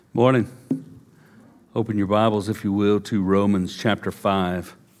Morning. Open your Bibles, if you will, to Romans chapter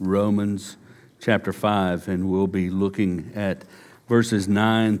 5. Romans chapter 5, and we'll be looking at verses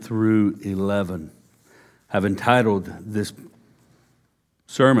 9 through 11. I've entitled this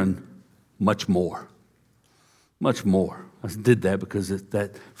sermon, Much More. Much more. I did that because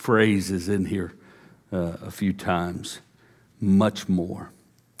that phrase is in here a few times. Much more.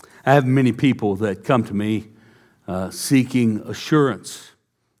 I have many people that come to me seeking assurance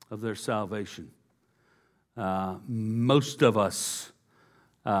of their salvation. Most of us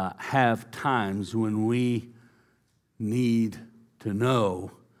have times when we need to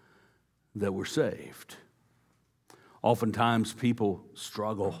know that we're saved. Oftentimes people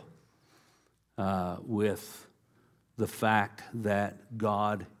struggle with the fact that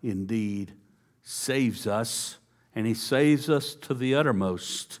God indeed saves us, and He saves us to the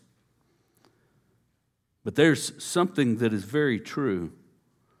uttermost. But there's something that is very true,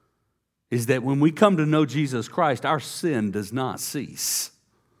 is that when we come to know Jesus Christ, our sin does not cease.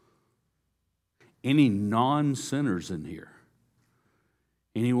 Any non-sinners in here?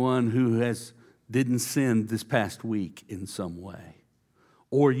 Anyone who didn't sin this past week in some way?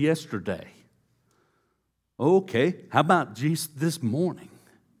 Or yesterday? Okay, how about just this morning?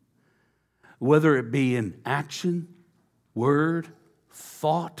 Whether it be in action, word,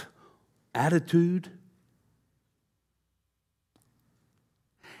 thought, attitude.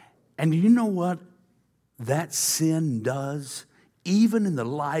 And do you know what that sin does, even in the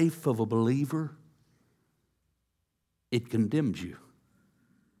life of a believer? It condemns you.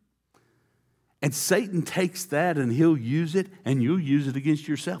 And Satan takes that and he'll use it, and you'll use it against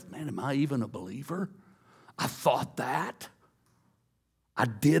yourself. Man, am I even a believer? I thought that. I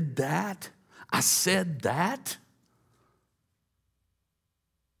did that. I said that.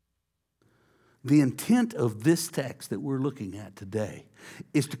 The intent of this text that we're looking at today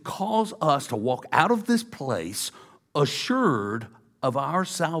is to cause us to walk out of this place assured of our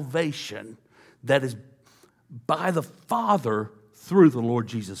salvation that is by the Father through the Lord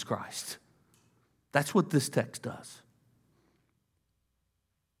Jesus Christ. That's what this text does.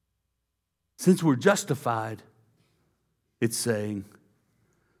 Since we're justified, it's saying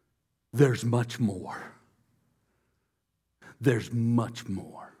there's much more. There's much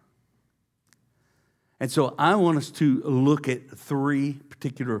more. And so I want us to look at three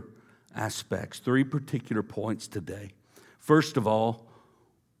particular aspects, three particular points today. First of all,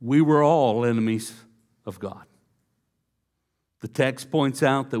 we were all enemies of God. The text points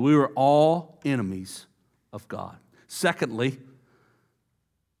out that we were all enemies of God. Secondly,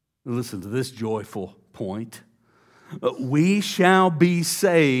 listen to this joyful point. We shall be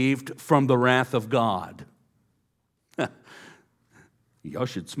saved from the wrath of God. Y'all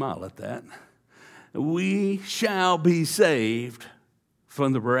should smile at that. We shall be saved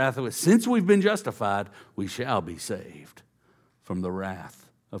from the wrath of God. Since we've been justified, we shall be saved from the wrath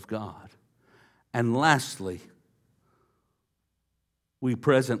of God. And lastly, we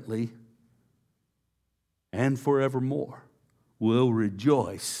presently and forevermore will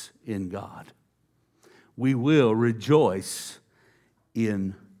rejoice in God. We will rejoice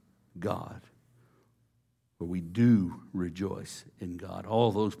in God. Or we do rejoice in God.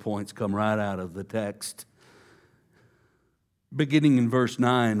 All those points come right out of the text. Beginning in verse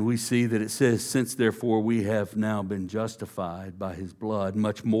 9, we see that it says, "Since therefore we have now been justified by His blood,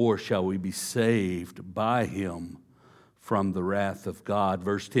 much more shall we be saved by Him from the wrath of God."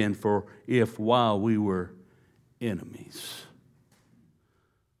 Verse 10, "For if while we were enemies,"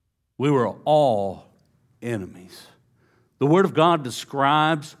 we were all enemies. The Word of God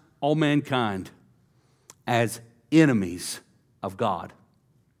describes all mankind as enemies of God.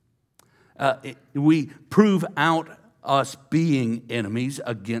 We prove out us being enemies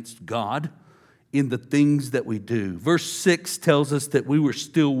against God in the things that we do. Verse 6 tells us that we were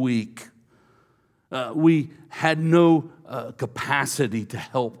still weak. We had no capacity to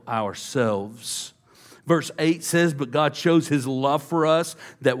help ourselves. Verse 8 says, "But God shows His love for us,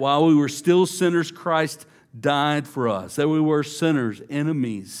 that while we were still sinners, Christ died for us." That we were sinners,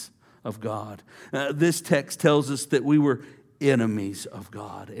 enemies of God. This text tells us that we were enemies of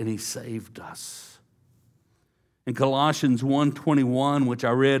God, and He saved us. In Colossians 1:21, which I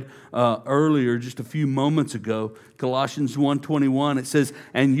read earlier just a few moments ago, Colossians 1:21, it says,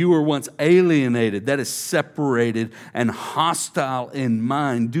 "And you were once alienated," that is separated, "and hostile in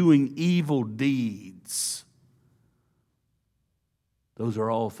mind, doing evil deeds." Those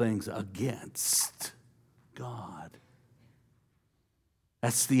are all things against God.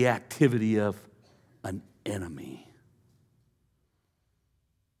 That's the activity of an enemy.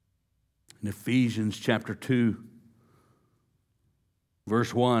 In Ephesians chapter 2,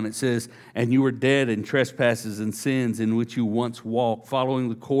 Verse 1, it says, "And you were dead in trespasses and sins in which you once walked, following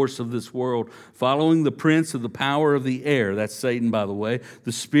the course of this world, following the prince of the power of the air," that's Satan, by the way,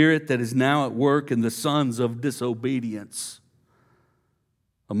 "the spirit that is now at work in the sons of disobedience,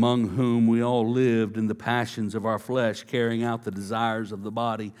 among whom we all lived in the passions of our flesh, carrying out the desires of the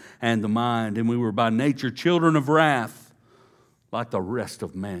body and the mind. And we were by nature children of wrath, like the rest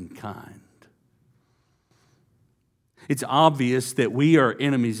of mankind." It's obvious that we are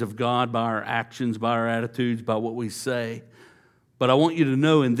enemies of God by our actions, by our attitudes, by what we say. But I want you to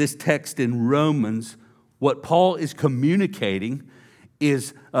know in this text in Romans, what Paul is communicating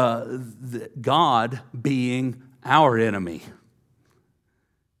is God being our enemy.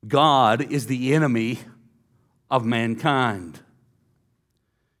 God is the enemy of mankind.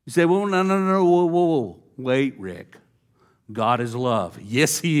 You say, well, no, whoa. Wait, Rick. God is love.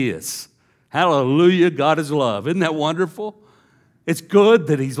 Yes, He is. Hallelujah, God is love. Isn't that wonderful? It's good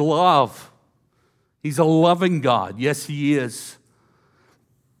that He's love. He's a loving God. Yes, He is.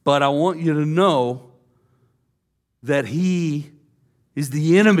 But I want you to know that He is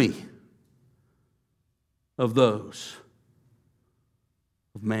the enemy of those,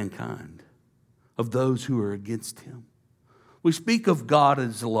 of mankind, of those who are against Him. We speak of God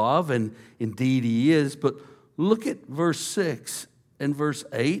as love, and indeed He is, but look at verse 6 and verse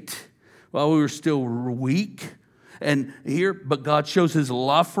 8. While we were still weak, and here, but God shows His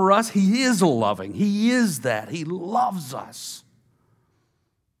love for us. He is loving. He is that. He loves us.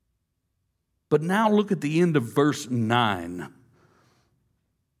 But now look at the end of verse 9.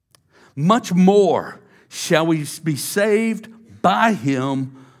 "Much more shall we be saved by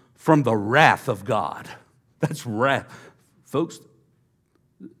Him from the wrath of God." That's wrath. Folks,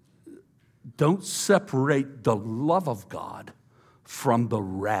 don't separate the love of God from the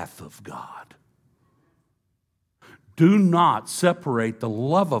wrath of God. Do not separate the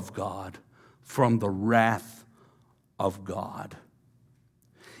love of God from the wrath of God.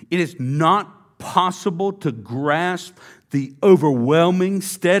 It is not possible to grasp the overwhelming,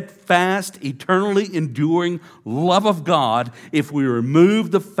 steadfast, eternally enduring love of God if we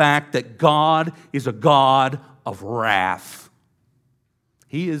remove the fact that God is a God of wrath.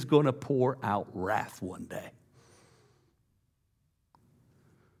 He is going to pour out wrath one day.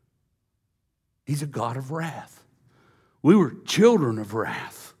 He's a God of wrath. We were children of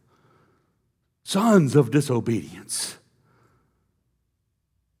wrath, sons of disobedience.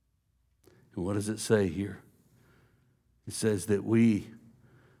 And what does it say here? It says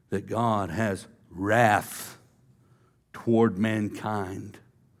that God has wrath toward mankind.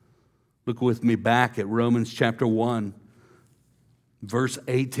 Look with me back at Romans chapter 1, verse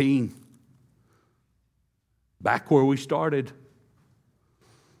 18. Back where we started.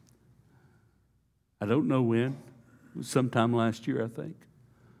 I don't know when. It was sometime last year, I think.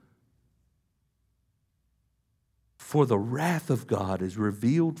 "For the wrath of God is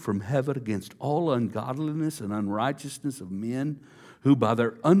revealed from heaven against all ungodliness and unrighteousness of men who by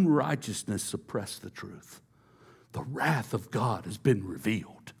their unrighteousness suppress the truth." The wrath of God has been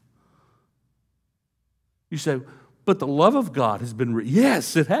revealed. You say, but the love of God has been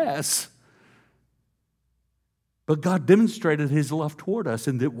yes, it has. But God demonstrated His love toward us,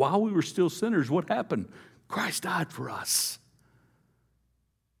 and that while we were still sinners, what happened? Christ died for us.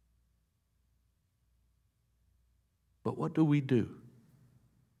 But what do?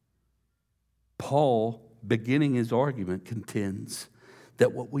 Paul, beginning his argument, contends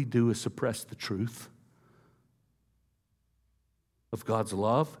that what we do is suppress the truth of God's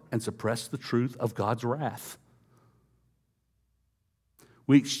love and suppress the truth of God's wrath.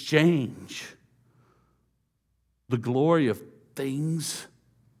 We exchange the glory of things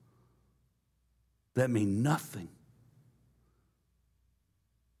that mean nothing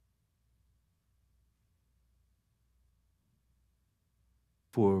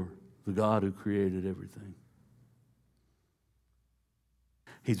for the God who created everything.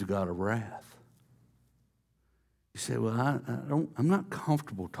 He's a God of wrath. You say, well, I'm not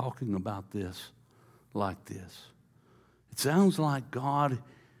comfortable talking about this like this. It sounds like God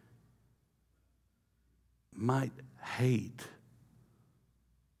might hate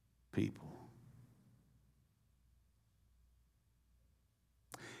people.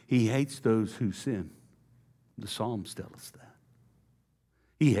 He hates those who sin. The Psalms tell us that.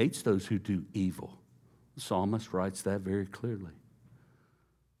 He hates those who do evil. The psalmist writes that very clearly.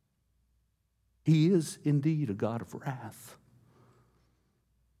 He is indeed a God of wrath.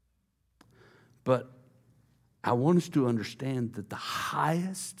 But I want us to understand that the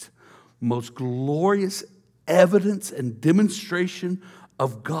highest, most glorious evidence and demonstration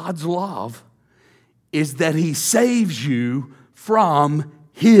of God's love is that He saves you from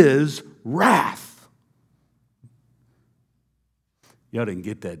his wrath. Y'all didn't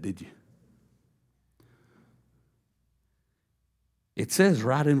get that, did you? It says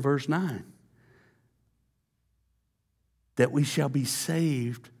right in verse 9 that we shall be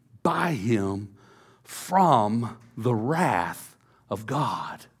saved by him from the wrath of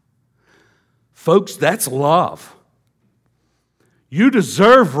God. Folks, that's love. You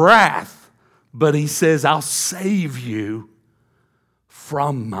deserve wrath, but he says, I'll save you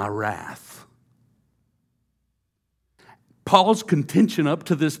from my wrath. Paul's contention up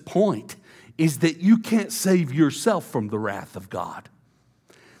to this point is that you can't save yourself from the wrath of God.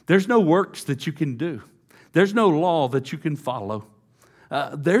 There's no works that you can do. There's no law that you can follow.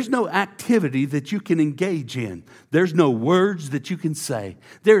 There's no activity that you can engage in. There's no words that you can say.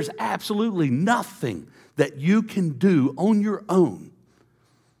 There's absolutely nothing that you can do on your own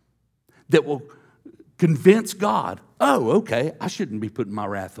that will convince God, oh, okay, I shouldn't be putting my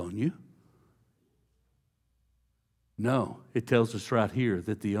wrath on you. No, it tells us right here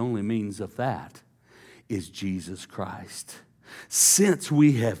that the only means of that is Jesus Christ. Since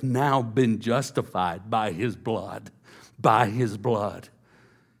we have now been justified by his blood,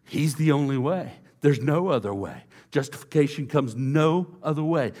 he's the only way. There's no other way. Justification comes no other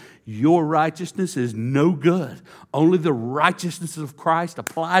way. Your righteousness is no good. Only the righteousness of Christ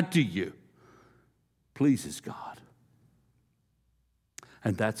applied to you pleases God.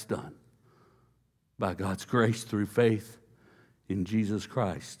 And that's done by God's grace through faith in Jesus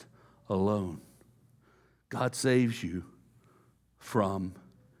Christ alone. God saves you from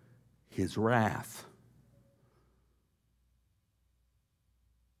his wrath.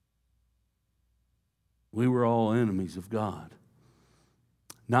 We were all enemies of God.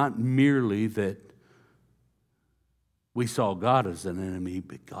 Not merely that we saw God as an enemy,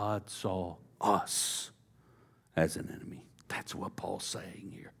 but God saw us as an enemy. That's what Paul's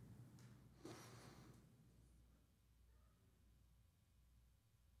saying here.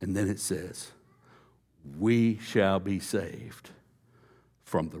 And then it says, we shall be saved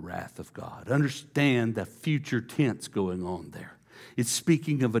from the wrath of God. Understand the future tense going on there. It's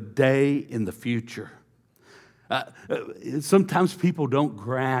speaking of a day in the future. Sometimes people don't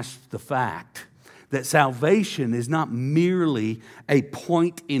grasp the fact that salvation is not merely a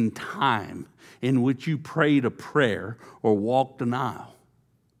point in time in which you prayed a prayer or walked an aisle.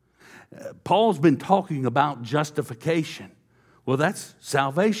 Paul's been talking about justification. Well, that's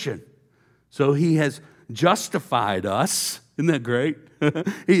salvation. So he has justified us. Isn't that great?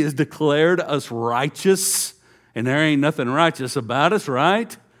 He has declared us righteous, and there ain't nothing righteous about us,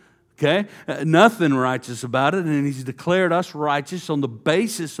 right? Okay? Nothing righteous about it, and he's declared us righteous on the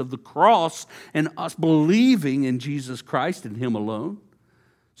basis of the cross and us believing in Jesus Christ and him alone.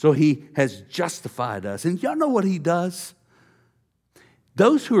 So he has justified us. And y'all know what he does?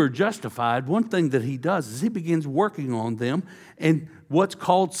 Those who are justified, one thing that he does is he begins working on them in what's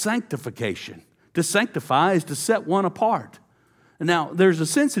called sanctification. To sanctify is to set one apart. Now, there's a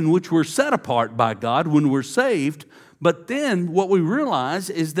sense in which we're set apart by God when we're saved, but then what we realize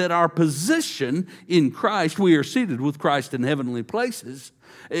is that our position in Christ, we are seated with Christ in heavenly places,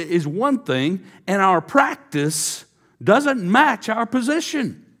 is one thing, and our practice doesn't match our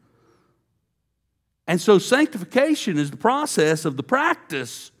position. And so sanctification is the process of the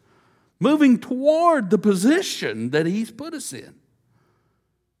practice moving toward the position that he's put us in.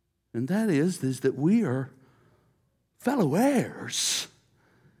 And that is that we are fellow heirs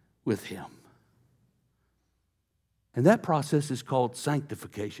with him. And that process is called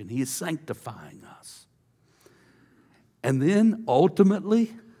sanctification. He is sanctifying us. And then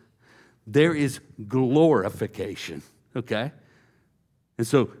ultimately, there is glorification, okay? And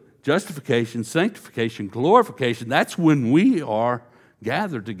so justification, sanctification, glorification, that's when we are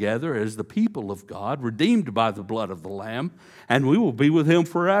gathered together as the people of God, redeemed by the blood of the Lamb, and we will be with him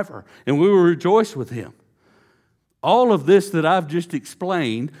forever, and we will rejoice with him. All of this that I've just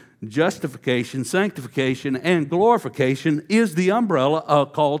explained, justification, sanctification, and glorification, is the umbrella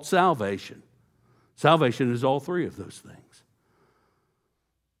called salvation. Salvation is all three of those things.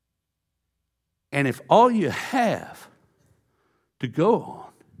 And if all you have to go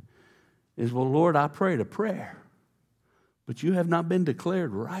on is, well, Lord, I prayed a prayer, but you have not been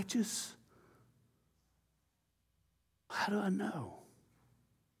declared righteous, how do I know?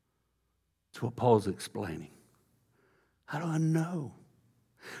 That's what Paul's explaining. How do I know?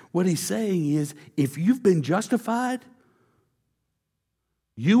 What he's saying is, if you've been justified,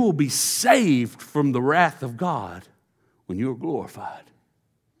 you will be saved from the wrath of God when you are glorified.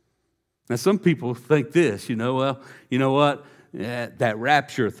 Now, some people think this, well, you know what? That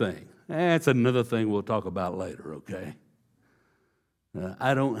rapture thing. That's another thing we'll talk about later, okay?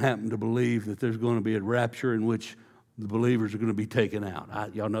 I don't happen to believe that there's going to be a rapture in which the believers are going to be taken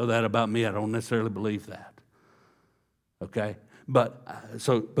out. Y'all know that about me. I don't necessarily believe that. Okay? But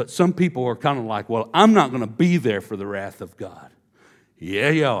some people are kind of like, well, I'm not going to be there for the wrath of God. Yeah,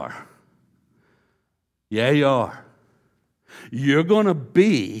 you are. Yeah, you are. You're going to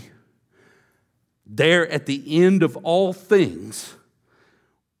be there at the end of all things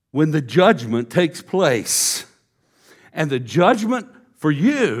when the judgment takes place. And the judgment for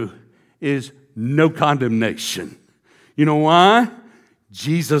you is no condemnation. You know why?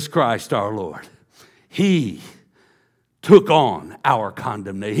 Jesus Christ our Lord. He took on our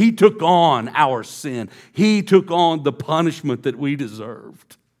condemnation. He took on our sin. He took on the punishment that we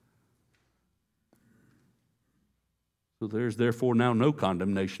deserved. So there's therefore now no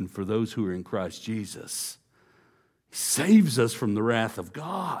condemnation for those who are in Christ Jesus. He saves us from the wrath of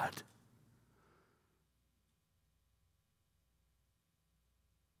God.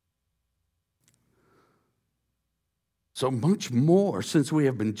 So much more, since we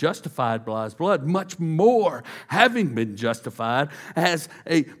have been justified by His blood, much more, having been justified, has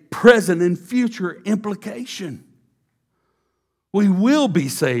a present and future implication. We will be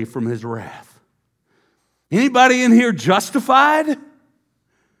saved from His wrath. Anybody in here justified?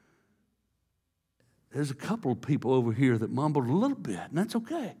 There's a couple of people over here that mumbled a little bit, and that's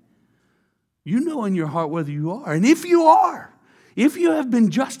okay. You know in your heart whether you are. And if you are, if you have been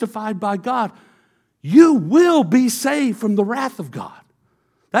justified by God, you will be saved from the wrath of God.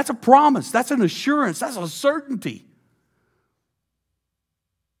 That's a promise. That's an assurance. That's a certainty.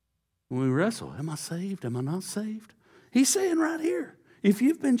 When we wrestle, am I saved? Am I not saved? He's saying right here, if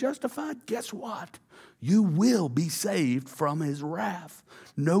you've been justified, guess what? You will be saved from His wrath.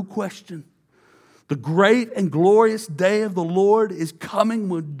 No question. The great and glorious day of the Lord is coming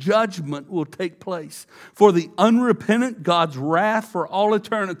when judgment will take place. For the unrepentant, God's wrath for all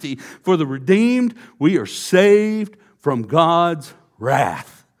eternity. For the redeemed, we are saved from God's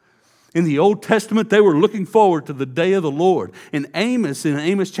wrath. In the Old Testament, they were looking forward to the day of the Lord. And Amos, in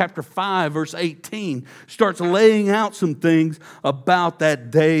Amos chapter 5, verse 18, starts laying out some things about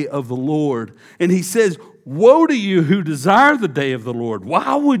that day of the Lord. And he says, woe to you who desire the day of the Lord.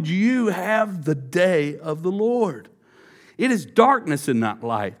 Why would you have the day of the Lord? It is darkness and not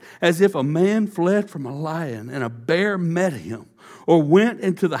light, as if a man fled from a lion and a bear met him, or went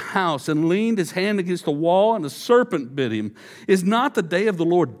into the house and leaned his hand against the wall and a serpent bit him. Is not the day of the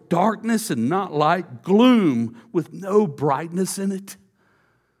Lord darkness and not light, gloom with no brightness in it?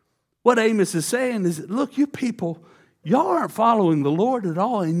 What Amos is saying is, look, you people, y'all aren't following the Lord at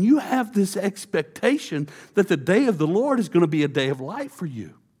all, and you have this expectation that the day of the Lord is going to be a day of light for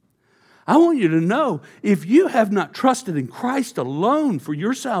you. I want you to know, if you have not trusted in Christ alone for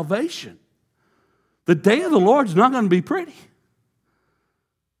your salvation, the day of the Lord is not going to be pretty.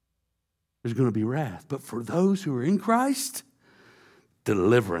 There's going to be wrath. But for those who are in Christ,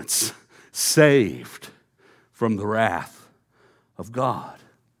 deliverance, saved from the wrath of God.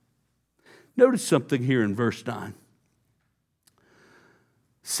 Notice something here in verse 9.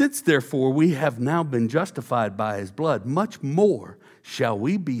 Since therefore we have now been justified by His blood, much more shall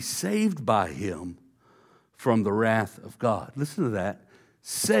we be saved by Him from the wrath of God. Listen to that.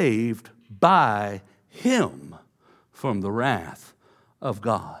 Saved by Him from the wrath of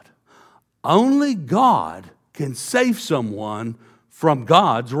God. Only God can save someone from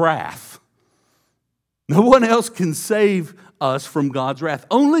God's wrath. No one else can save us from God's wrath.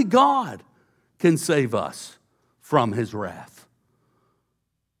 Only God can save us from His wrath.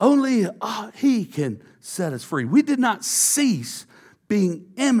 Only He can set us free. We did not cease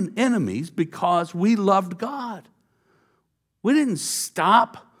being enemies because we loved God. We didn't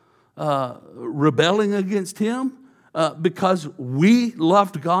stop rebelling against Him because we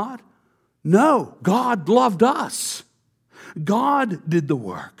loved God. No, God loved us. God did the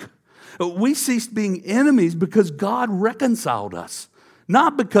work. We ceased being enemies because God reconciled us.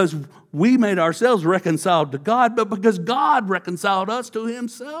 Not because we made ourselves reconciled to God, but because God reconciled us to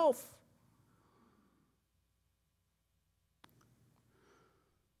Himself.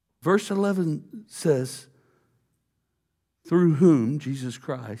 Verse 11 says, through whom, Jesus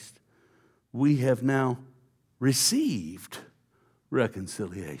Christ, we have now received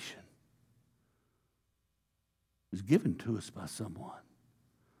reconciliation. It was given to us by someone.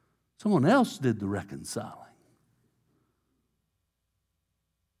 Someone else did the reconciling.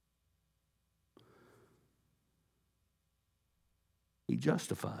 He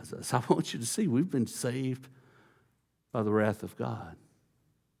justifies us. I want you to see we've been saved by the wrath of God.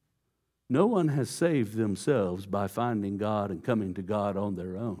 No one has saved themselves by finding God and coming to God on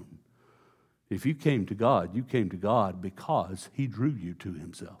their own. If you came to God, you came to God because He drew you to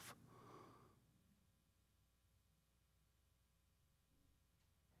Himself.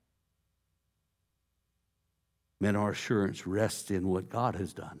 And our assurance rests in what God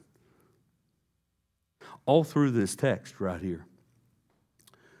has done. All through this text right here,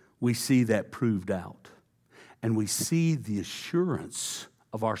 we see that proved out. And we see the assurance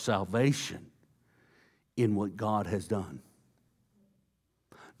of our salvation in what God has done.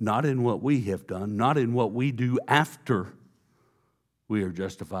 Not in what we have done, not in what we do after we are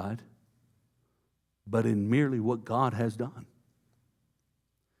justified, but in merely what God has done.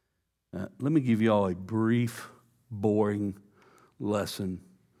 Let me give you all a brief, boring lesson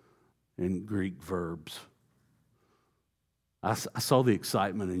in Greek verbs. I saw the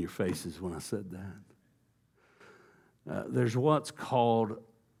excitement in your faces when I said that. There's what's called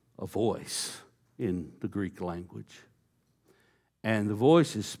a voice in the Greek language. And the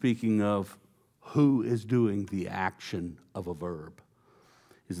voice is speaking of who is doing the action of a verb.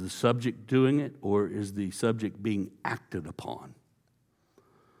 Is the subject doing it, or is the subject being acted upon?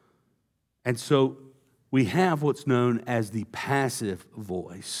 And so we have what's known as the passive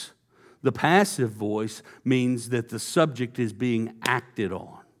voice. The passive voice means that the subject is being acted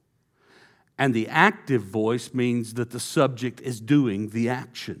on. And the active voice means that the subject is doing the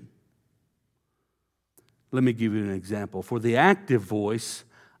action. Let me give you an example. For the active voice,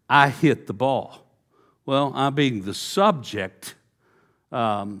 I hit the ball. Well, I being the subject,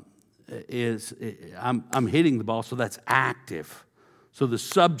 I'm hitting the ball, so that's active. So the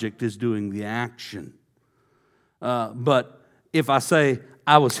subject is doing the action. But if I say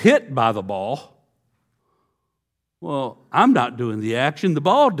I was hit by the ball, well, I'm not doing the action. The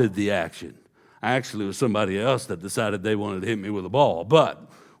ball did the action. Actually, it was somebody else that decided they wanted to hit me with a ball,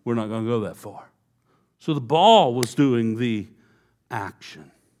 but we're not going to go that far. So the ball was doing the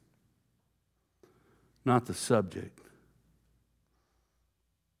action, not the subject.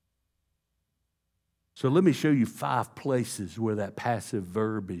 So let me show you 5 places where that passive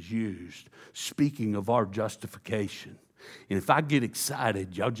verb is used, speaking of our justification. And if I get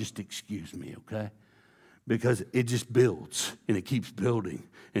excited, y'all just excuse me, okay? Because it just builds, and it keeps building,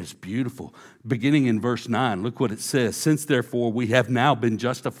 and it's beautiful. Beginning in verse 9, look what it says. Since, therefore, we have now been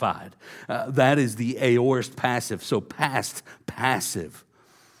justified. That is the aorist passive, so past passive.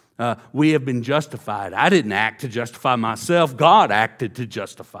 We have been justified. I didn't act to justify myself. God acted to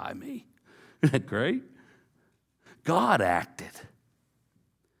justify me. Isn't that great? God acted.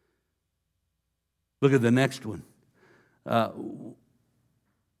 Look at the next one.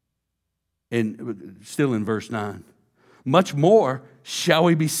 Still in verse 9. Much more shall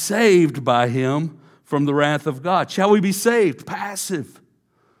we be saved by him from the wrath of God. Shall we be saved? Passive.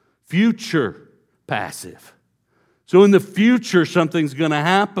 Future passive. So in the future, something's going to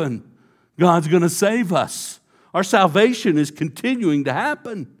happen. God's going to save us. Our salvation is continuing to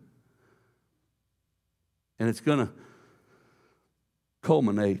happen. And it's going to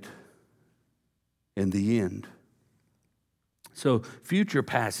culminate in the end. So, future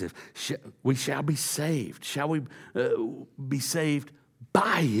passive, we shall be saved. Shall we be saved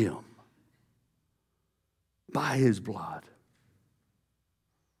by him? By his blood.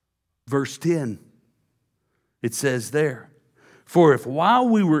 Verse 10, it says there, for if while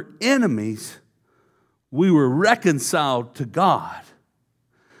we were enemies, we were reconciled to God.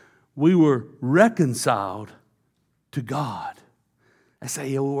 We were reconciled to God. That's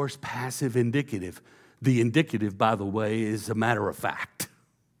aorist passive indicative. The indicative, by the way, is a matter of fact.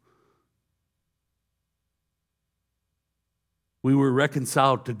 We were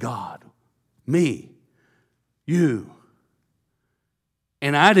reconciled to God. Me, you.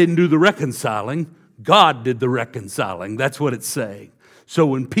 And I didn't do the reconciling. God did the reconciling. That's what it's saying. So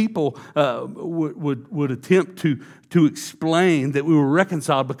when people would attempt to explain that we were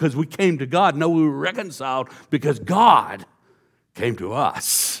reconciled because we came to God, no, we were reconciled because God came to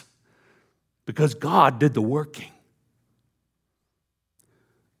us. Because God did the working.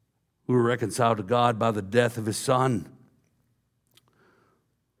 We were reconciled to God by the death of his Son.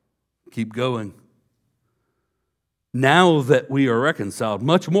 Keep going. Now that we are reconciled,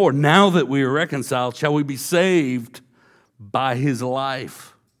 much more, now that we are reconciled, shall we be saved by his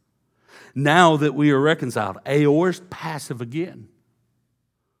life. Now that we are reconciled. Aorist passive again.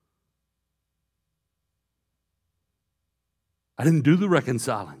 I didn't do the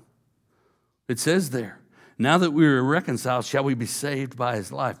reconciling. It says there, now that we are reconciled, shall we be saved by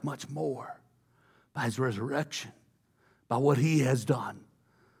his life? Much more, by his resurrection, by what he has done.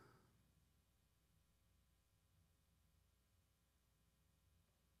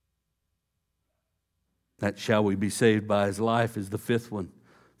 That shall we be saved by his life is the 5th one.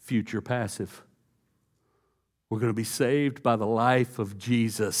 future passive. We're going to be saved by the life of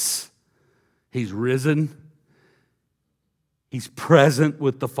Jesus. He's risen. He's present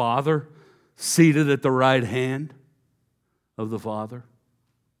with the Father, seated at the right hand of the Father.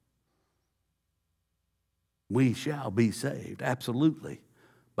 We shall be saved, absolutely,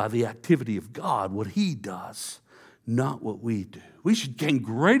 by the activity of God, what He does, not what we do. We should gain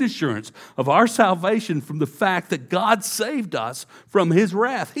great assurance of our salvation from the fact that God saved us from His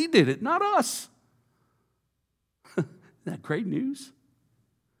wrath. He did it, not us. Isn't that great news?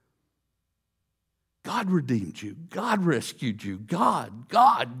 God redeemed you. God rescued you. God,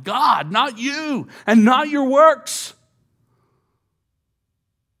 not you and not your works.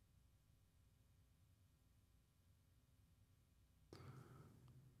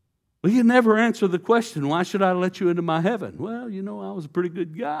 We can never answer the question, why should I let you into my heaven? Well, I was a pretty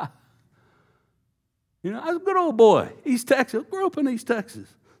good guy. I was a good old boy. East Texas. Grew up in East Texas.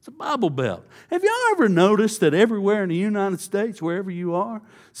 It's a Bible Belt. Have y'all ever noticed that everywhere in the United States, wherever you are,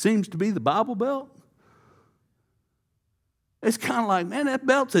 seems to be the Bible Belt? It's kind of like, man, that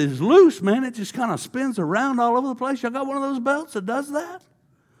belt is loose, man. It just kind of spins around all over the place. Y'all got one of those belts that does that?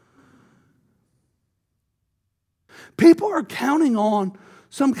 People are counting on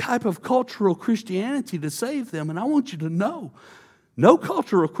some type of cultural Christianity to save them, and I want you to know, no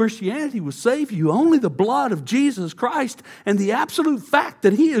cultural Christianity will save you. Only the blood of Jesus Christ and the absolute fact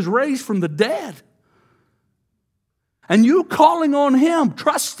that He is raised from the dead. And you calling on Him,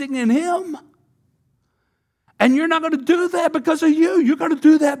 trusting in Him. And you're not going to do that because of you. You're going to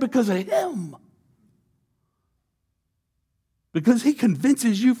do that because of Him. Because He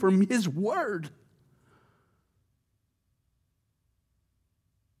convinces you from His Word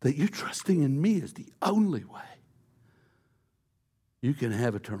that you trusting in me is the only way you can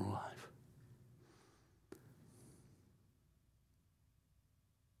have eternal life.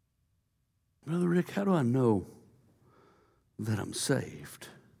 Brother Rick, how do I know that I'm saved?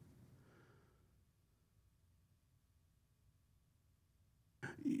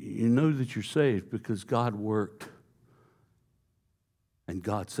 You know that you're saved because God worked and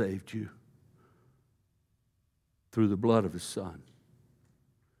God saved you through the blood of His Son.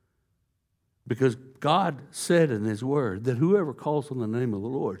 Because God said in His Word that whoever calls on the name of the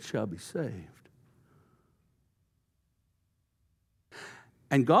Lord shall be saved.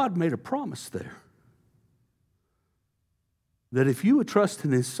 And God made a promise there that if you would trust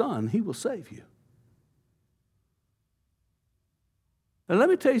in His Son, He will save you. And let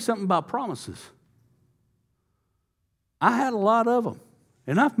me tell you something about promises. I had a lot of them,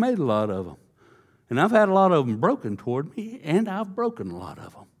 and I've made a lot of them. And I've had a lot of them broken toward me, and I've broken a lot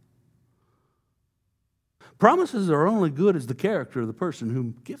of them. Promises are only good as the character of the person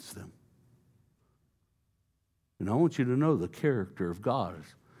who gives them. And I want you to know the character of God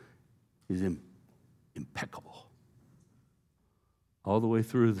is impeccable. All the way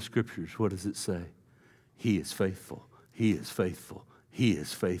through the Scriptures, what does it say? He is faithful. He is faithful. He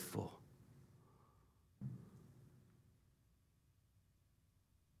is faithful.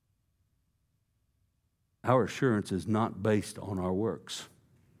 Our assurance is not based on our works.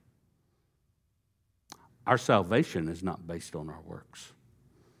 Our salvation is not based on our works.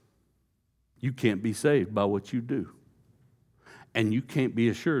 You can't be saved by what you do. And you can't be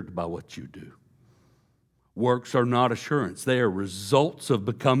assured by what you do. Works are not assurance. They are results of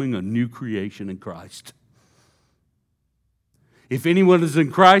becoming a new creation in Christ. If anyone is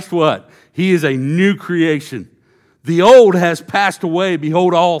in Christ, what? He is a new creation. The old has passed away.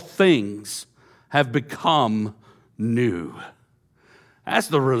 Behold, all things have become new. That's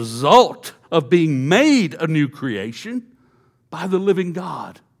the result of being made a new creation by the living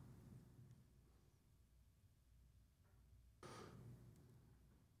God.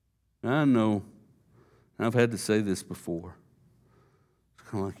 I know, I've had to say this before. It's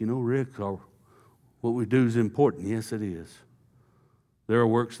kind of like, Rick, what we do is important. Yes, it is. There are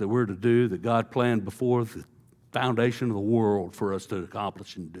works that we're to do that God planned before the foundation of the world for us to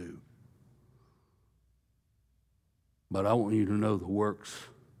accomplish and do. But I want you to know the works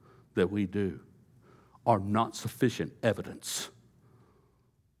that we do are not sufficient evidence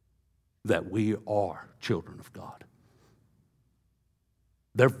that we are children of God.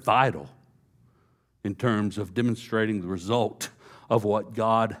 They're vital in terms of demonstrating the result of what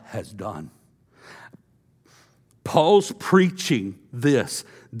God has done. Paul's preaching this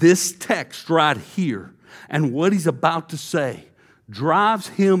text right here, and what he's about to say drives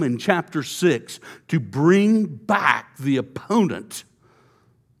him in chapter 6 to bring back the opponent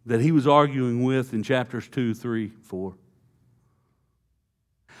that he was arguing with in chapters 2, 3, 4.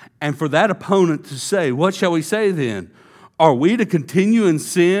 And for that opponent to say, what shall we say then? Are we to continue in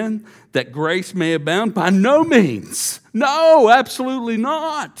sin that grace may abound? By no means. No, absolutely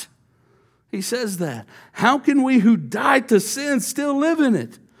not. He says that. How can we who died to sin still live in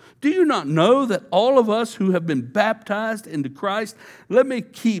it? Do you not know that all of us who have been baptized into Christ, let me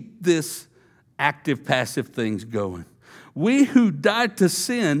keep this active, passive things going. We who died to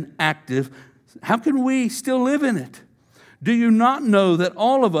sin, active, how can we still live in it? Do you not know that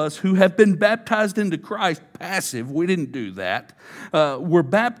all of us who have been baptized into Christ, passive, we didn't do that, were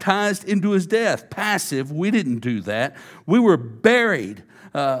baptized into his death, passive, we didn't do that. We were buried,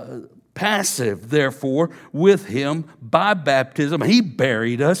 passive, therefore, with him by baptism. He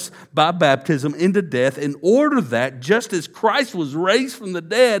buried us by baptism into death in order that, just as Christ was raised from the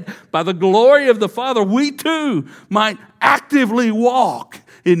dead by the glory of the Father, we too might actively walk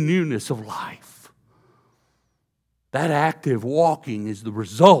in newness of life. That active walking is the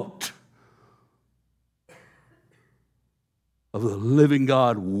result of the living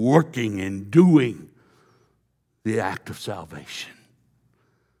God working and doing the act of salvation.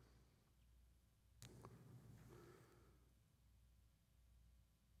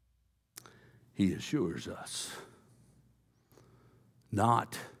 He assures us,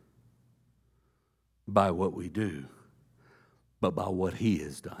 not by what we do, but by what he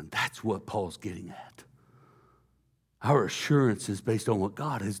has done. That's what Paul's getting at. Our assurance is based on what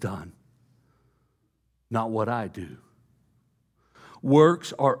God has done, not what I do.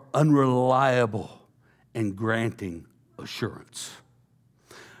 Works are unreliable in granting assurance.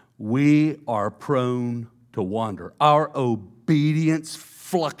 We are prone to wander. Our obedience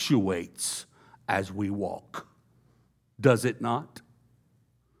fluctuates as we walk. Does it not?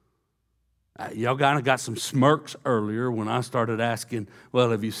 Y'all kind of got some smirks earlier when I started asking,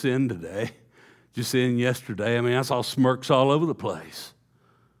 well, have you sinned today? Did you sin yesterday? I mean, I saw smirks all over the place.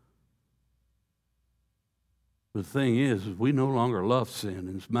 The thing is, we no longer love sin.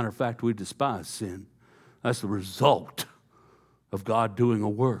 And as a matter of fact, we despise sin. That's the result of God doing a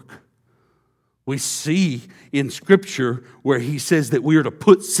work. We see in Scripture where he says that we are to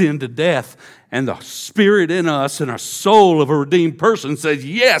put sin to death, and the spirit in us and our soul of a redeemed person says,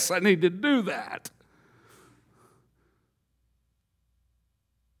 yes, I need to do that.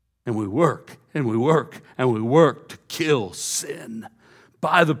 And we work, and we work, and we work to kill sin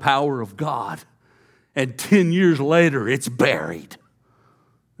by the power of God. And 10 years later, it's buried.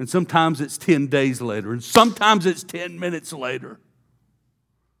 And sometimes it's 10 days later, and sometimes it's 10 minutes later.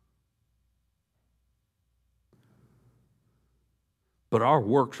 But our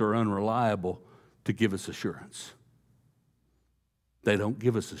works are unreliable to give us assurance. They don't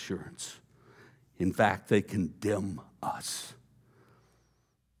give us assurance. In fact, they condemn us.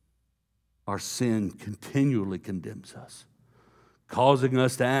 Our sin continually condemns us, causing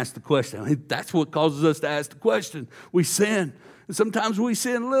us to ask the question. I mean, that's what causes us to ask the question. We sin, and sometimes we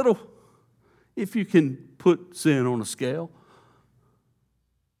sin little. If you can put sin on a scale,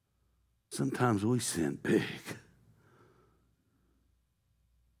 sometimes we sin big.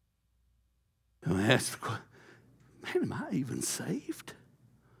 And I ask the question, man, am I even saved?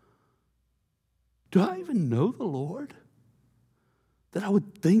 Do I even know the Lord? That I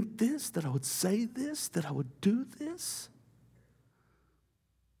would think this, that I would say this, that I would do this?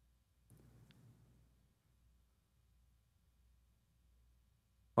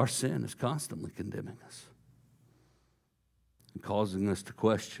 Our sin is constantly condemning us and causing us to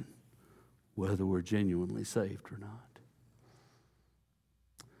question whether we're genuinely saved or not.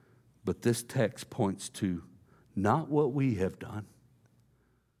 But this text points to not what we have done,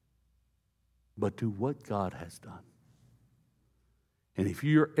 but to what God has done. And if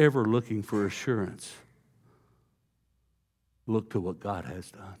you're ever looking for assurance, look to what God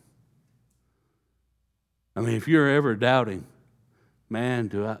has done. I mean, if you're ever doubting, man,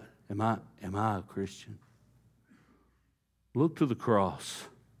 am I a Christian? Look to the cross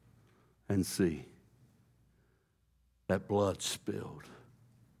and see that blood spilled.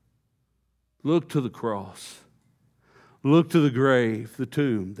 Look to the cross. Look to the grave, the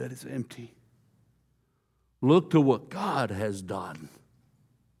tomb that is empty. Look to what God has done.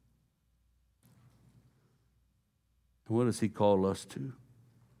 And what does he call us to?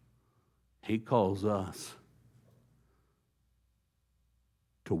 He calls us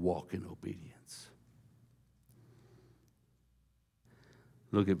to walk in obedience.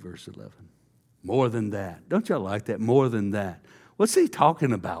 Look at verse 11. More than that. Don't y'all like that? More than that. What's he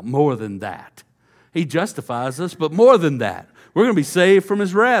talking about? More than that. He justifies us, but more than that. We're going to be saved from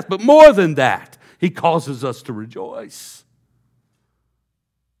his wrath, but more than that. He causes us to rejoice.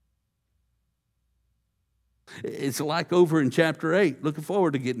 It's like over in chapter 8. Looking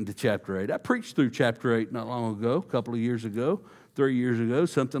forward to getting to chapter 8. I preached through chapter 8 not long ago, a couple of years ago, 3 years ago,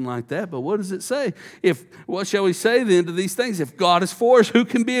 something like that. But what does it say? What shall we say then to these things? If God is for us, who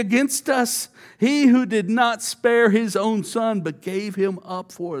can be against us? He who did not spare his own son, but gave him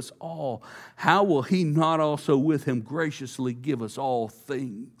up for us all, how will he not also with him graciously give us all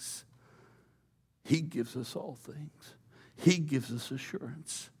things? He gives us all things. He gives us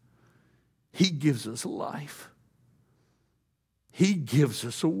assurance. He gives us life. He gives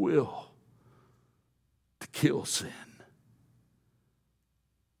us a will to kill sin.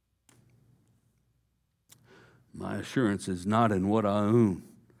 My assurance is not in what I own.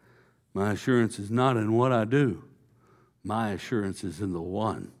 My assurance is not in what I do. My assurance is in the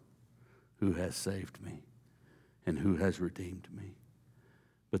one who has saved me and who has redeemed me.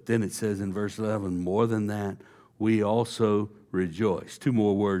 But then it says in verse 11, more than that, we also rejoice. Two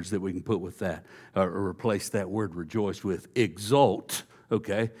more words that we can put with that, or replace that word rejoice with exult.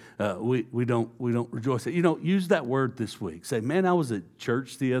 Okay, we don't rejoice. Use that word this week. Say, man, I was at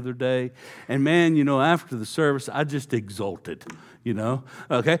church the other day, and man, after the service, I just exulted.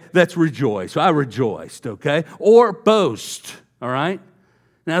 Okay, that's rejoice. So I rejoiced. Okay, or boast. All right.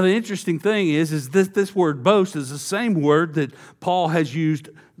 Now the interesting thing is this word boast is the same word that Paul has used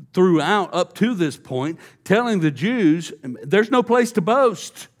throughout up to this point, telling the Jews there's no place to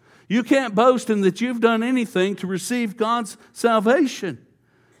boast. You can't boast in that you've done anything to receive God's salvation.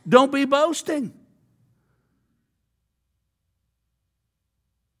 Don't be boasting.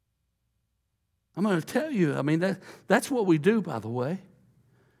 I'm going to tell you, that's what we do, by the way.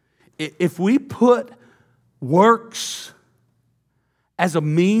 If we put works as a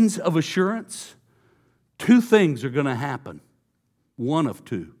means of assurance, two things are going to happen. One of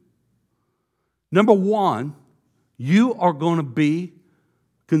two. Number one, you are going to be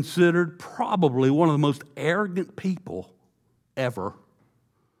considered probably one of the most arrogant people ever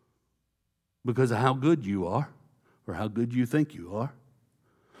because of how good you are or how good you think you are.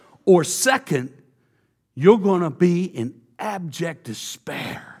 Or second, you're going to be in abject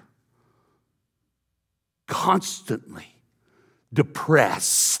despair, constantly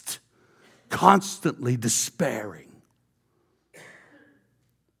depressed, constantly despairing.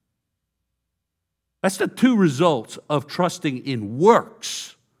 That's the two results of trusting in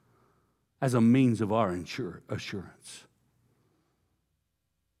works as a means of our assurance.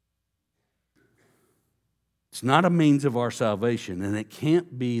 It's not a means of our salvation, and it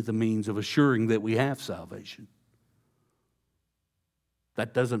can't be the means of assuring that we have salvation.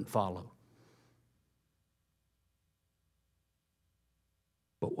 That doesn't follow.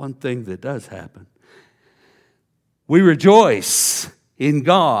 But one thing that does happen, we rejoice in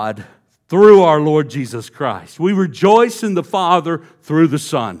God through our Lord Jesus Christ. We rejoice in the Father through the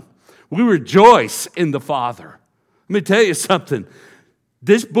Son. We rejoice in the Father. Let me tell you something.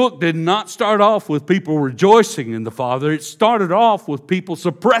 This book did not start off with people rejoicing in the Father. It started off with people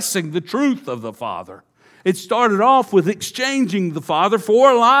suppressing the truth of the Father. It started off with exchanging the Father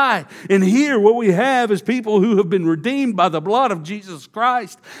for a lie. And here what we have is people who have been redeemed by the blood of Jesus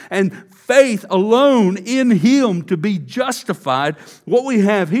Christ and faith alone in Him to be justified. What we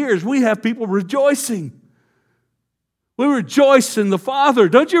have here is we have people rejoicing. We rejoice in the Father.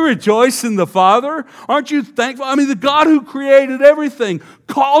 Don't you rejoice in the Father? Aren't you thankful? The God who created everything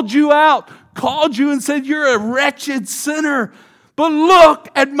called you out, called you and said, you're a wretched sinner. But look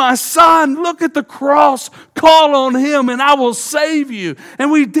at my Son. Look at the cross. Call on Him and I will save you. And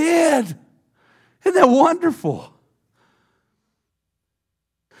we did. Isn't that wonderful?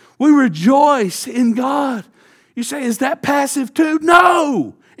 We rejoice in God. You say, is that passive too?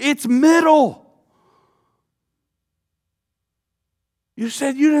 No, it's middle. You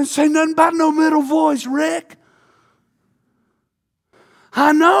said you didn't say nothing about no middle voice, Rick.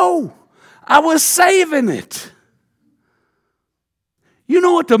 I know. I was saving it. You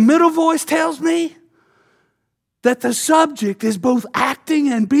know what the middle voice tells me? That the subject is both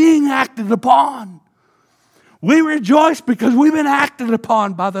acting and being acted upon. We rejoice because we've been acted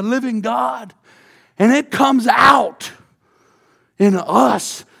upon by the living God. And it comes out in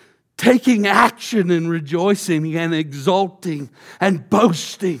us taking action and rejoicing and exulting and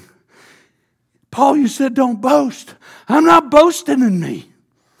boasting. Paul, you said don't boast. I'm not boasting in me.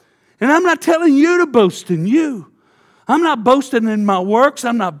 And I'm not telling you to boast in you. I'm not boasting in my works.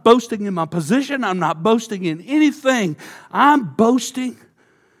 I'm not boasting in my position. I'm not boasting in anything. I'm boasting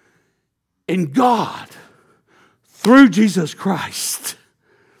in God through Jesus Christ.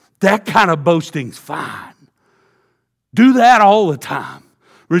 That kind of boasting's fine. Do that all the time.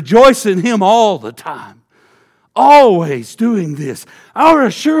 Rejoice in Him all the time. Always doing this. Our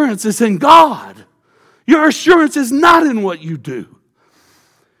assurance is in God. Your assurance is not in what you do.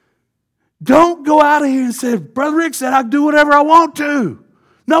 Don't go out of here and say, Brother Rick said I can do whatever I want to.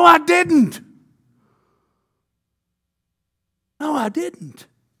 No, I didn't. No, I didn't.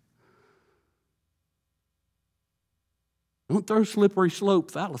 Don't throw slippery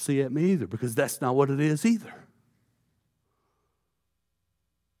slope fallacy at me either, because that's not what it is either.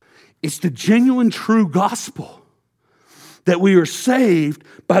 It's the genuine, true gospel that we are saved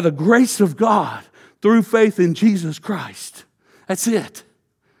by the grace of God through faith in Jesus Christ. That's it.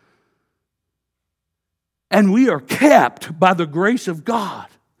 And we are kept by the grace of God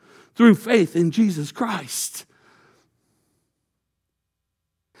through faith in Jesus Christ.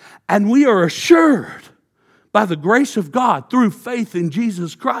 And we are assured by the grace of God through faith in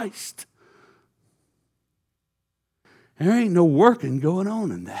Jesus Christ. There ain't no working going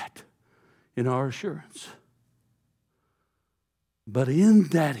on in that, in our assurance. But in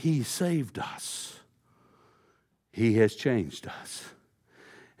that He saved us, He has changed us.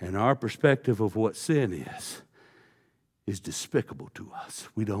 And our perspective of what sin is despicable to us.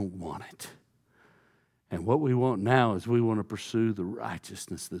 We don't want it. And what we want now is we want to pursue the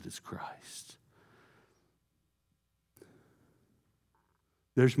righteousness that is Christ.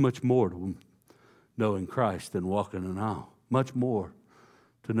 There's much more to knowing Christ than walking an aisle. Much more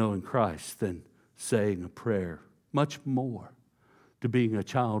to knowing Christ than saying a prayer. Much more to being a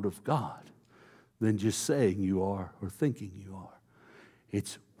child of God than just saying you are or thinking you are.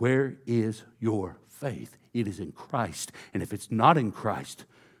 It's where is your faith? It is in Christ. And if it's not in Christ,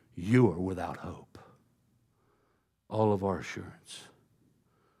 you are without hope. All of our assurance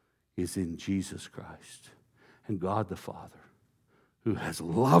is in Jesus Christ and God the Father, who has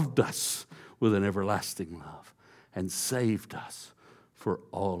loved us with an everlasting love and saved us for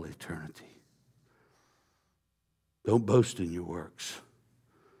all eternity. Don't boast in your works.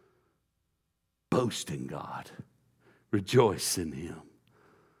 Boast in God. Rejoice in Him.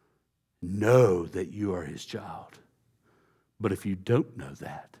 Know that you are His child. But if you don't know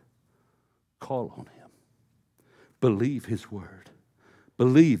that, call on Him. Believe His word.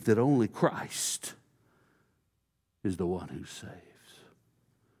 Believe that only Christ is the one who saves.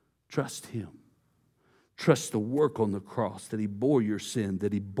 Trust Him. Trust the work on the cross, that He bore your sin,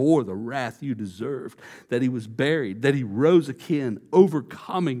 that He bore the wrath you deserved, that He was buried, that He rose again,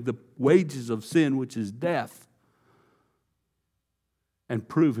 overcoming the wages of sin, which is death, and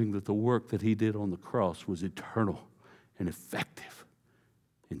proving that the work that He did on the cross was eternal and effective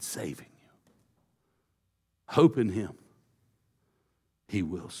in saving you. Hope in Him. He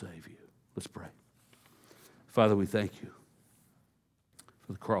will save you. Let's pray. Father, we thank You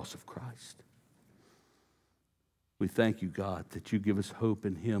for the cross of Christ. We thank You, God, that You give us hope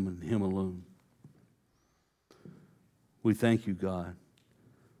in Him and Him alone. We thank You, God,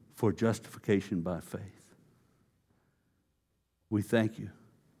 for justification by faith. We thank You,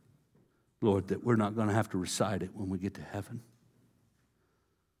 Lord, that we're not going to have to recite it when we get to heaven.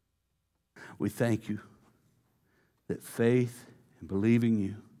 We thank You that faith and believing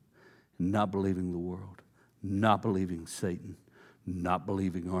You and not believing the world, not believing Satan, not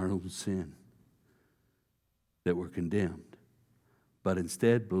believing our own sin, that we're condemned, but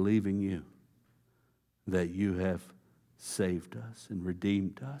instead believing You, that You have saved us and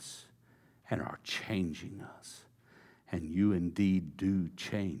redeemed us and are changing us. And You indeed do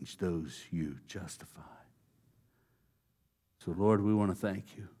change those You justify. So, Lord, we want to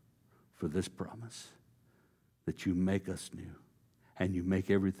thank You for this promise that You make us new and You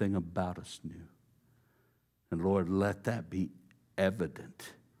make everything about us new. And, Lord, let that be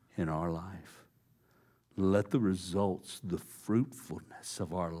evident in our life. Let the results, the fruitfulness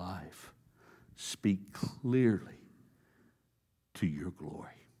of our life speak clearly to Your glory.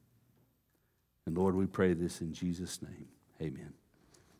 And Lord, we pray this in Jesus' name. Amen.